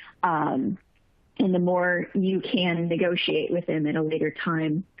 And the more you can negotiate with them at a later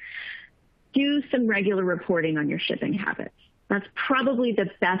time. Do some regular reporting on your shipping habits. That's probably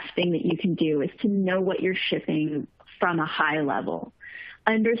the best thing that you can do, is to know what you're shipping from a high level.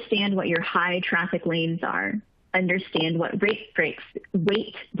 Understand what your high traffic lanes are. Understand what weight breaks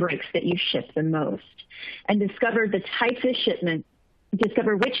that you ship the most. And discover which types of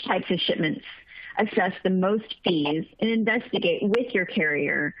shipments assess the most fees, and investigate with your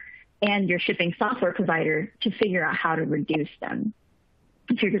carrier and your shipping software provider to figure out how to reduce them.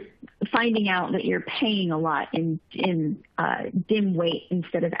 If you're finding out that you're paying a lot in dim weight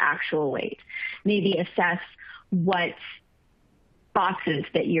instead of actual weight, maybe assess what boxes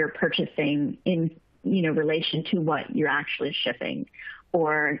that you're purchasing in relation to what you're actually shipping.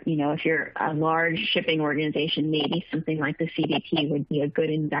 Or, if you're a large shipping organization, maybe something like the CDP would be a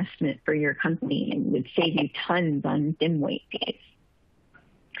good investment for your company and would save you tons on dim weight fees.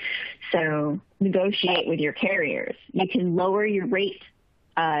 So negotiate with your carriers. You can lower your rate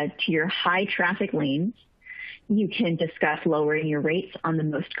to your high traffic lanes. You can discuss lowering your rates on the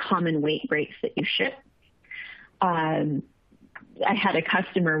most common weight breaks that you ship. I had a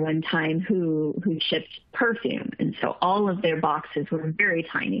customer one time who shipped perfume, and so all of their boxes were very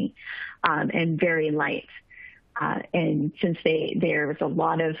tiny and very light. And since there was a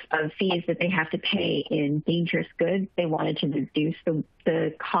lot of fees that they have to pay in dangerous goods, they wanted to reduce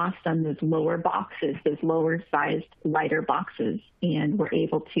the cost on those lower boxes, those lower sized, lighter boxes, and were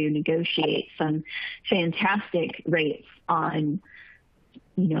able to negotiate some fantastic rates on,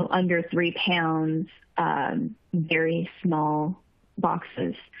 under 3 pounds, very small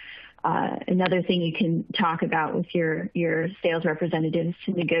boxes. Another thing you can talk about with your sales representatives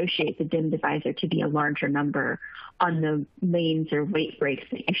to negotiate the dim divisor to be a larger number on the lanes or weight breaks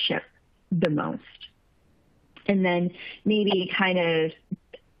that you ship the most. And then maybe kind of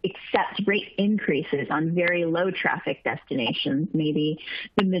accept rate increases on very low traffic destinations. Maybe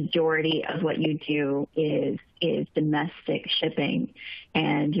the majority of what you do is domestic shipping,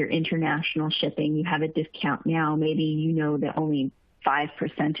 and your international shipping, you have a discount now. Maybe that only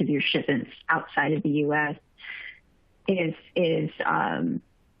 5% of your shipments outside of the U.S. is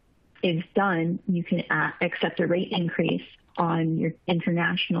done. You can accept a rate increase on your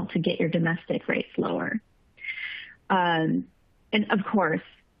international to get your domestic rates lower. And of course,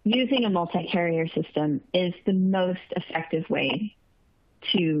 using a multi-carrier system is the most effective way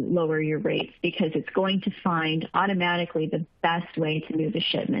to lower your rates, because it's going to find automatically the best way to move a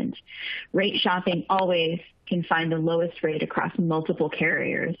shipment. Rate shopping always can find the lowest rate across multiple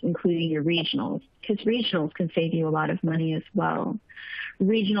carriers, including your regionals, because regionals can save you a lot of money as well.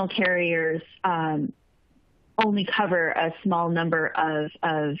 Regional carriers only cover a small number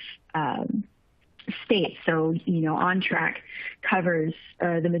of states. So, OnTrack covers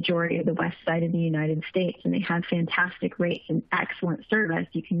the majority of the west side of the United States, and they have fantastic rates and excellent service.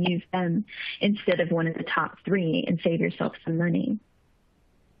 You can use them instead of one of the top three and save yourself some money.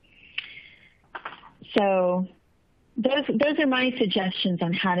 So those are my suggestions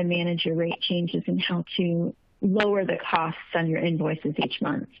on how to manage your rate changes and how to lower the costs on your invoices each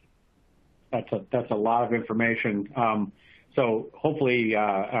month. That's a lot of information. So hopefully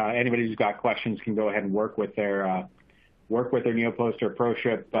anybody who's got questions can go ahead and work with their Neopost or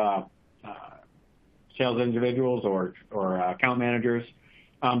ProShip sales individuals or account managers.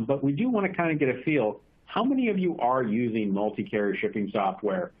 But we do want to kind of get a feel. How many of you are using multi-carrier shipping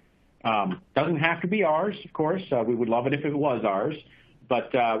software? Doesn't have to be ours, of course. We would love it if it was ours.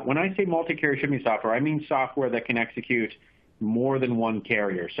 But when I say multi-carrier shipping software, I mean software that can execute more than one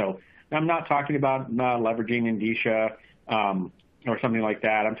carrier. So I'm not talking about leveraging Indicia or something like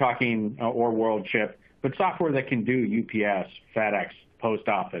that. I'm talking, or WorldShip, but software that can do UPS, FedEx, Post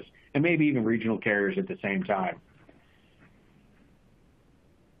Office, and maybe even regional carriers at the same time.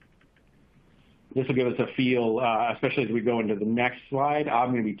 This will give us a feel, especially as we go into the next slide.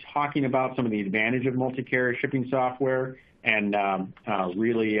 I'm going to be talking about some of the advantage of multi-carrier shipping software and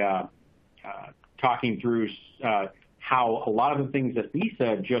really talking through how a lot of the things that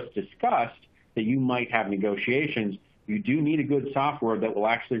Lisa just discussed that you might have negotiations, you do need a good software that will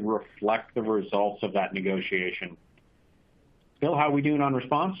actually reflect the results of that negotiation. Bill, how are we doing on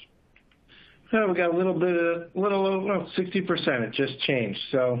response? No, we got a little over 60%. It just changed.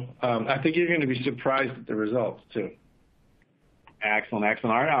 So I think you're going to be surprised at the results, too. Excellent,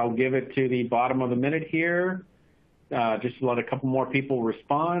 excellent. All right, I'll give it to the bottom of the minute here. Just to let a couple more people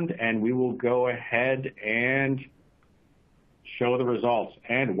respond, and we will go ahead and show the results.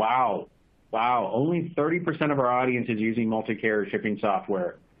 And wow, only 30% of our audience is using multi-carrier shipping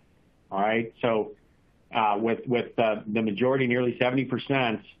software. All right, so with the majority, nearly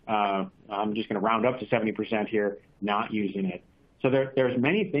 70%, I'm just going to round up to 70% here, not using it. So there's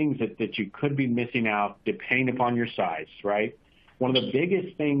many things that you could be missing out depending upon your size, right? One of the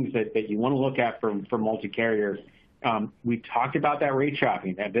biggest things that you want to look at for multi-carrier, we talked about that rate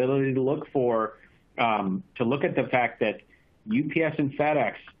shopping, the ability to look at the fact that UPS and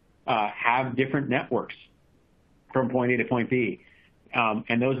FedEx have different networks from point A to point B.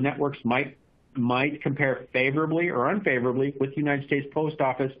 And those networks might compare favorably or unfavorably with the United States Post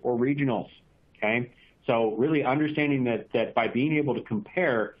Office or regionals, okay? So really understanding that by being able to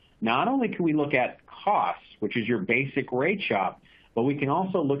compare, not only can we look at costs, which is your basic rate shop, but we can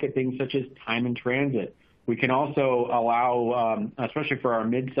also look at things such as time in transit. We can also allow, especially for our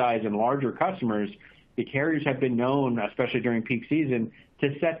mid-size and larger customers, the carriers have been known, especially during peak season,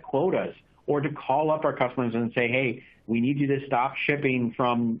 to set quotas or to call up our customers and say, hey, we need you to stop shipping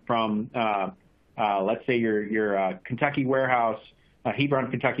from let's say your Kentucky warehouse, Hebron,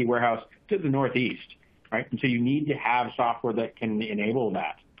 Kentucky warehouse to the Northeast, right? And so you need to have software that can enable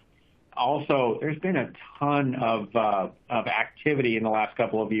that. Also, there's been a ton of activity in the last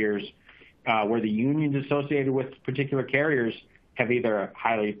couple of years where the unions associated with particular carriers have either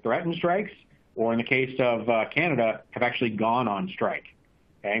highly threatened strikes or in the case of Canada, have actually gone on strike,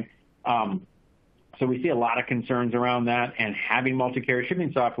 okay? So we see a lot of concerns around that, and having multi-carrier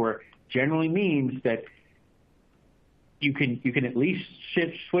shipping software generally means that you can at least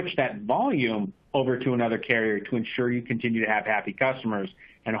switch that volume over to another carrier to ensure you continue to have happy customers,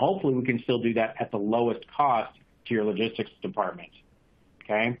 and hopefully we can still do that at the lowest cost to your logistics department,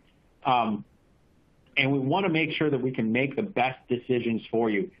 okay? And we want to make sure that we can make the best decisions for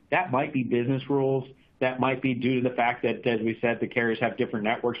you. That might be business rules. That might be due to the fact that, as we said, the carriers have different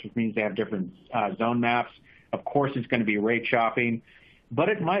networks, which means they have different zone maps. Of course, it's going to be rate shopping. But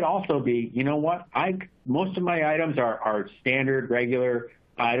it might also be, you know what, most of my items are standard, regular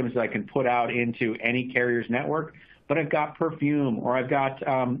items that I can put out into any carrier's network, but I've got perfume, or I've got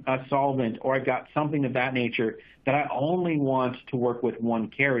a solvent, or I've got something of that nature that I only want to work with one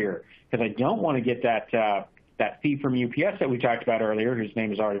carrier, because I don't want to get that fee from UPS that we talked about earlier, whose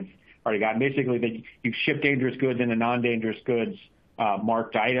name is already gotten. Basically, that you ship dangerous goods in a non-dangerous goods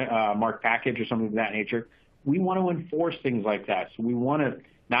marked package or something of that nature. We want to enforce things like that. So we want to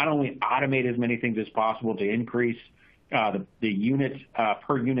not only automate as many things as possible to increase the unit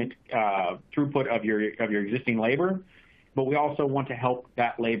per unit throughput of your existing labor, but we also want to help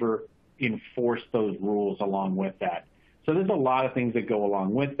that labor enforce those rules along with that. So there's a lot of things that go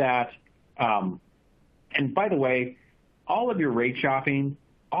along with that. And by the way, all of your rate shopping,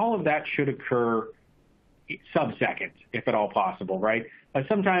 all of that should occur sub-seconds, if at all possible, right?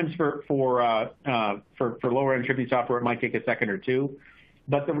 Sometimes for lower end shipping software, it might take a second or two.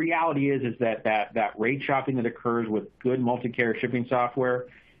 But the reality is that rate shopping that occurs with good multi-carrier shipping software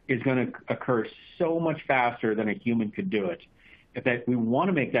is going to occur so much faster than a human could do it. That we want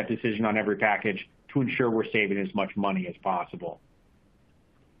to make that decision on every package to ensure we're saving as much money as possible.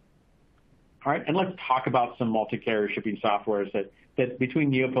 All right, and let's talk about some multi-carrier shipping softwares that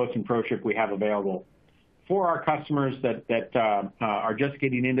between NeoPost and ProShip we have available. For our customers that are just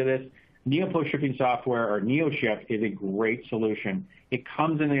getting into this, NeoPost shipping software, or NeoShip, is a great solution. It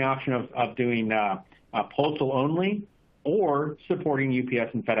comes in the option of doing postal only or supporting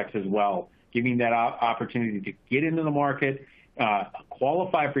UPS and FedEx as well, giving that opportunity to get into the market,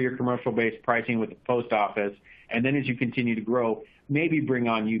 qualify for your commercial-based pricing with the post office, and then as you continue to grow, maybe bring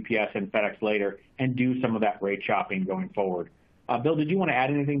on UPS and FedEx later and do some of that rate shopping going forward. Bill, did you want to add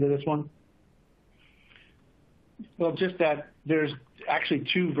anything to this one? Well, just that there's actually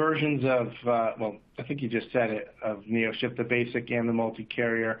two versions of, well, I think you just said it, of NeoShip, the basic and the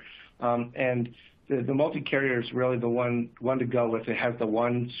multi-carrier. And the multi-carrier is really the one to go with. It has the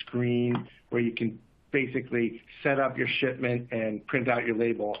one screen where you can basically set up your shipment and print out your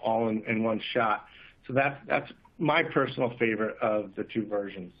label all in one shot. So that's my personal favorite of the two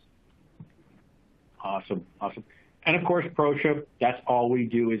versions. Awesome. And of course, ProShip, that's all we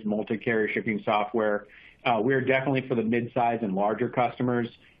do is multi-carrier shipping software. We're definitely for the mid-size and larger customers,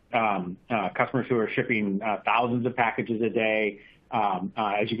 customers who are shipping thousands of packages a day.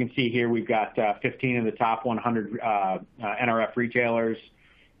 As you can see here, we've got 15 of the top 100 NRF retailers.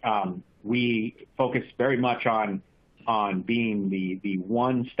 We focus very much on being the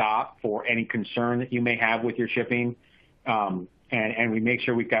one stop for any concern that you may have with your shipping, and we make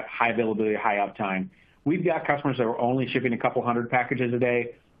sure we've got high availability, high uptime. We've got customers that are only shipping a couple hundred packages a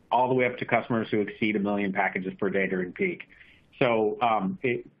day, all the way up to customers who exceed 1 million packages per day during peak. So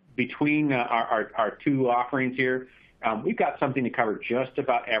between our two offerings here, we've got something to cover just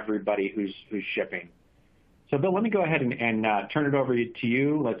about everybody who's shipping. So Bill, let me go ahead and turn it over to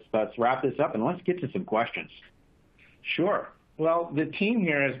you. Let's wrap this up and let's get to some questions. Sure. Well, the team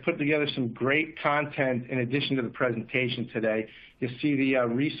here has put together some great content in addition to the presentation today. You'll see the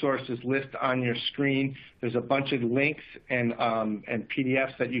resources list on your screen. There's a bunch of links and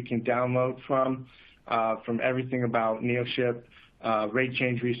PDFs that you can download from everything about NeoShip, rate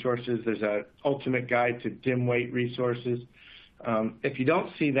change resources. There's an ultimate guide to dim weight resources. If you don't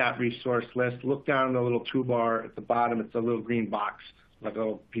see that resource list, look down in the little toolbar at the bottom. It's a little green box, like a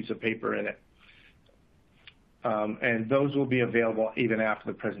little piece of paper in it. And those will be available even after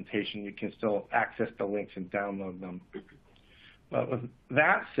the presentation. You can still access the links and download them. But with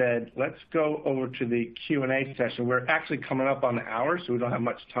that said, let's go over to the Q&A session. We're actually coming up on the hour, so we don't have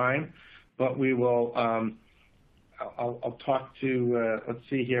much time. But we will, I'll talk to, let's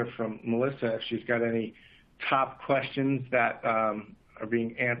see here from Melissa if she's got any top questions that are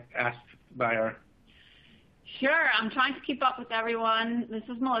being asked by our... Sure. I'm trying to keep up with everyone. This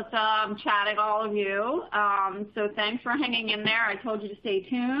is Melissa. I'm chatting all of you. So thanks for hanging in there. I told you to stay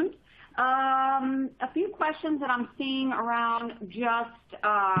tuned. A few questions that I'm seeing around just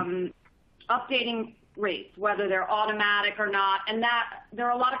updating rates, whether they're automatic or not. And that there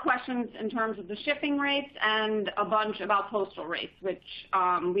are a lot of questions in terms of the shipping rates and a bunch about postal rates, which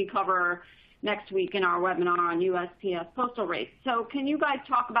we cover next week in our webinar on USPS postal rates. So can you guys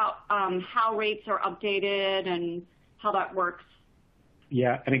talk about how rates are updated and how that works?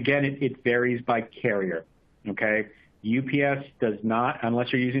 Yeah, and again, it varies by carrier, okay? UPS does not,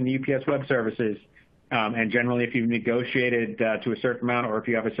 unless you're using the UPS web services, and generally if you've negotiated to a certain amount or if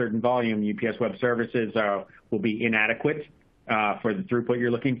you have a certain volume, UPS web services will be inadequate for the throughput you're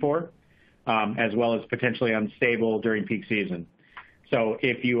looking for, as well as potentially unstable during peak season. So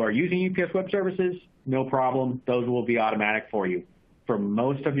if you are using UPS web services, no problem. Those will be automatic for you. For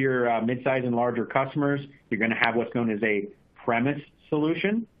most of your midsize and larger customers, you're going to have what's known as a premise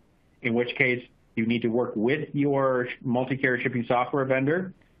solution, in which case you need to work with your multi-carrier shipping software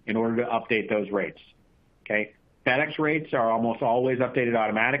vendor in order to update those rates. Okay? FedEx rates are almost always updated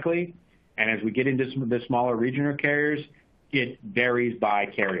automatically, and as we get into some of the smaller regional carriers, it varies by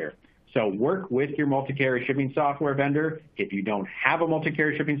carrier. So work with your multi-carrier shipping software vendor. If you don't have a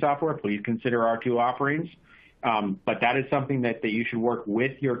multi-carrier shipping software, please consider our two offerings. But that is something that you should work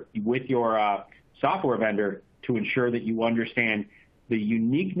with your software vendor to ensure that you understand the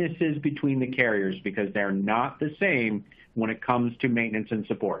uniquenesses between the carriers, because they're not the same when it comes to maintenance and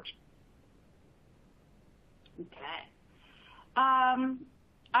support. Okay.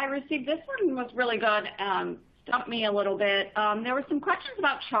 I received, this one was really good. Stumped me a little bit. There were some questions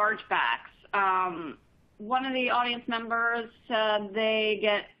about chargebacks. one of the audience members said they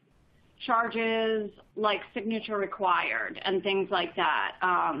get charges like signature required and things like that.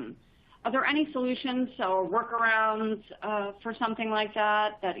 Are there any solutions or workarounds for something like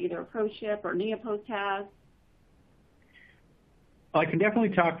that either ProShip or Neopost has? I can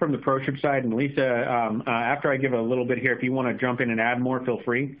definitely talk from the ProShip side, and Lisa, after I give a little bit here, if you want to jump in and add more, feel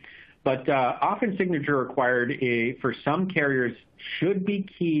free. But often signature required for some carriers should be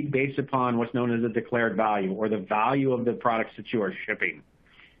keyed based upon what's known as a declared value or the value of the products that you are shipping.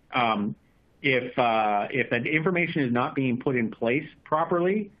 If that information is not being put in place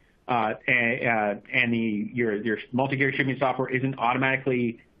properly, and your multi-carrier shipping software isn't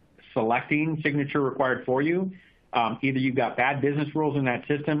automatically selecting signature required for you, either you've got bad business rules in that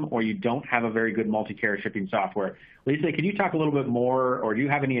system or you don't have a very good multi-carrier shipping software. Lisa, can you talk a little bit more, or do you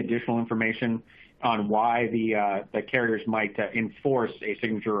have any additional information on why the carriers might enforce a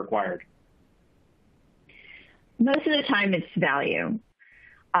signature required? Most of the time it's value.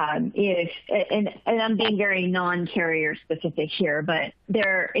 And I'm being very non-carrier specific here, but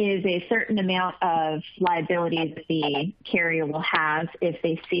there is a certain amount of liability that the carrier will have if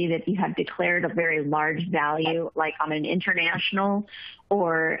they see that you have declared a very large value, like on an international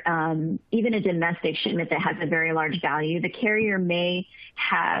or even a domestic shipment that has a very large value. The carrier may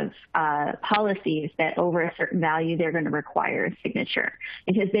have policies that over a certain value they're going to require a signature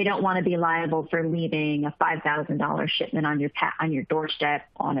because they don't want to be liable for leaving a $5,000 shipment on your doorstep,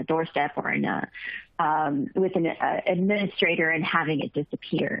 on a doorstep, or in a with an administrator and having it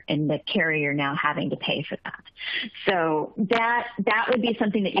disappear, and the carrier now having to pay for that. So that would be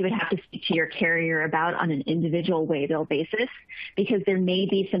something that you would have to speak to your carrier about on an individual waybill basis, because there may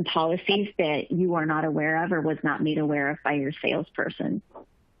be some policies that you are not aware of or was not made aware of by your salesperson.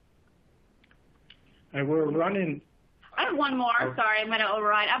 And we're running. I have one more. Sorry, I'm going to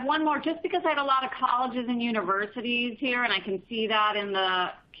override. I have one more just because I have a lot of colleges and universities here, and I can see that in the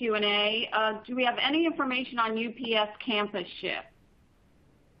Q&A. Do we have any information on UPS Campus Ship?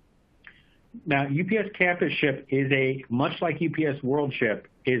 Now, UPS Campus Ship is much like UPS World Ship,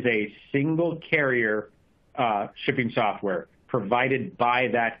 is a single carrier shipping software provided by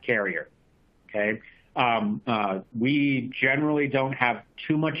that carrier. Okay, we generally don't have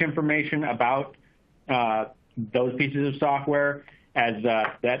too much information about those pieces of software, as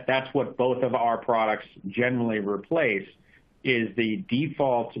that's what both of our products generally replace, is the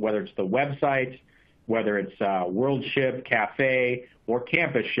default, whether it's the website, whether it's World Ship, Cafe, or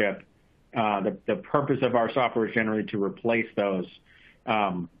Campus Ship. The purpose of our software is generally to replace those.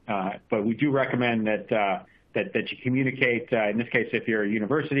 But we do recommend that you communicate. In this case, if you're a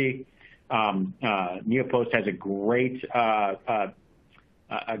university, Neopost has a great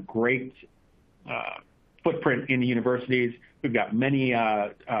footprint in the universities. We've got many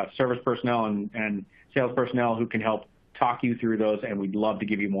service personnel and sales personnel who can help talk you through those, and we'd love to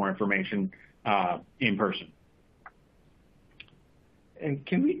give you more information in person. And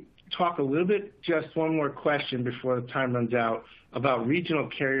can we talk a little bit, just one more question before the time runs out, about regional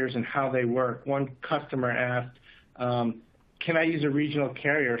carriers and how they work? One customer asked, can I use a regional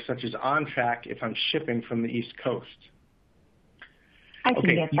carrier such as OnTrack if I'm shipping from the East Coast? I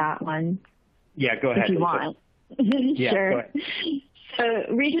can get that one. Yeah, go ahead. If you want. Yeah, sure. go ahead. So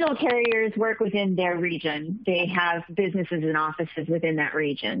regional carriers work within their region. They have businesses and offices within that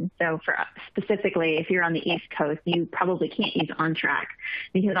region. So for specifically, if you're on the East Coast, you probably can't use OnTrack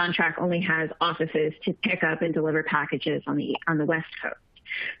because OnTrack only has offices to pick up and deliver packages on the West Coast.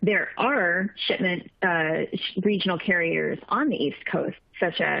 There are regional carriers on the East Coast,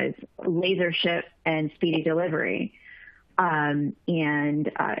 such as LaserShip and Speedy Delivery. And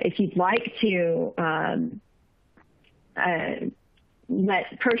if you'd like to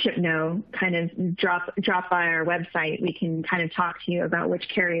let ProShip know, kind of drop by our website, we can kind of talk to you about which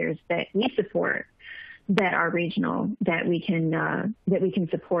carriers that we support that are regional, that we can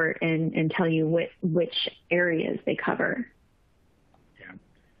support and tell you which areas they cover. Yeah.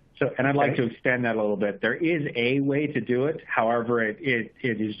 So, and I'd like to extend that a little bit. There is a way to do it. However, it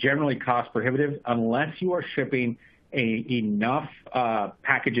is generally cost prohibitive unless you are shipping enough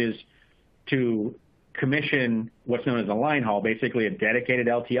packages to commission what's known as a line haul, basically a dedicated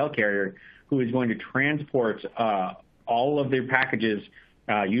LTL carrier who is going to transport all of their packages,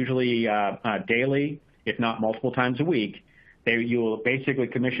 usually daily, if not multiple times a week. You will basically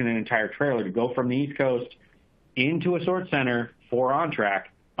commission an entire trailer to go from the East Coast into a sort center for OnTrack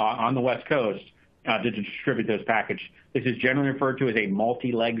on the West Coast to distribute those packages. This is generally referred to as a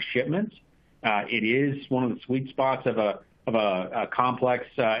multi-leg shipment. It is one of the sweet spots of a complex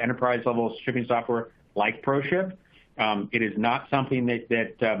enterprise-level shipping software like ProShip. It is not something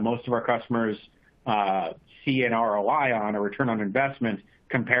that most of our customers see an ROI on, a return on investment,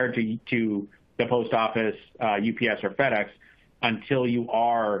 compared to the post office, UPS, or FedEx, until you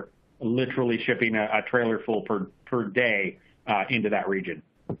are literally shipping a trailer full per day into that region.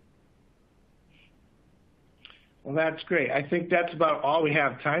 Well, that's great. I think that's about all we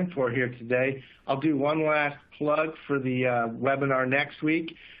have time for here today. I'll do one last plug for the webinar next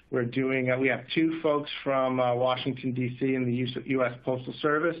week. We have two folks from Washington, D.C. and the U.S. Postal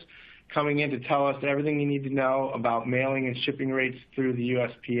Service coming in to tell us everything you need to know about mailing and shipping rates through the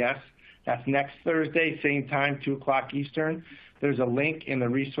USPS. That's next Thursday, same time, 2 o'clock Eastern. There's a link in the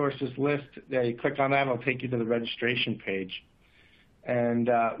resources list. You click on that, it'll take you to the registration page. And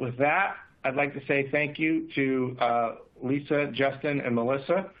with that, I'd like to say thank you to Lisa, Justin, and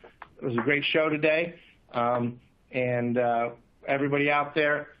Melissa. It was a great show today. And everybody out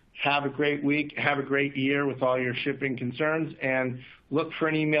there, have a great week. Have a great year with all your shipping concerns. And look for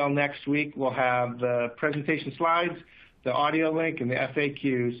an email next week. We'll have the presentation slides, the audio link, and the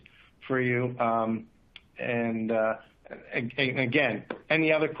FAQs for you. And again,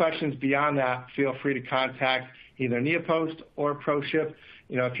 any other questions beyond that, feel free to contact either Neopost or ProShip.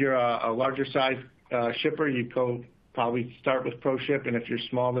 If you're a larger size shipper, you'd probably start with ProShip, and if you're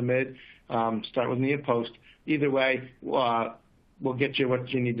small to mid, start with Neopost. Either way, we'll get you what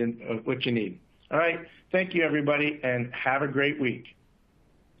you need. All right. Thank you, everybody, and have a great week.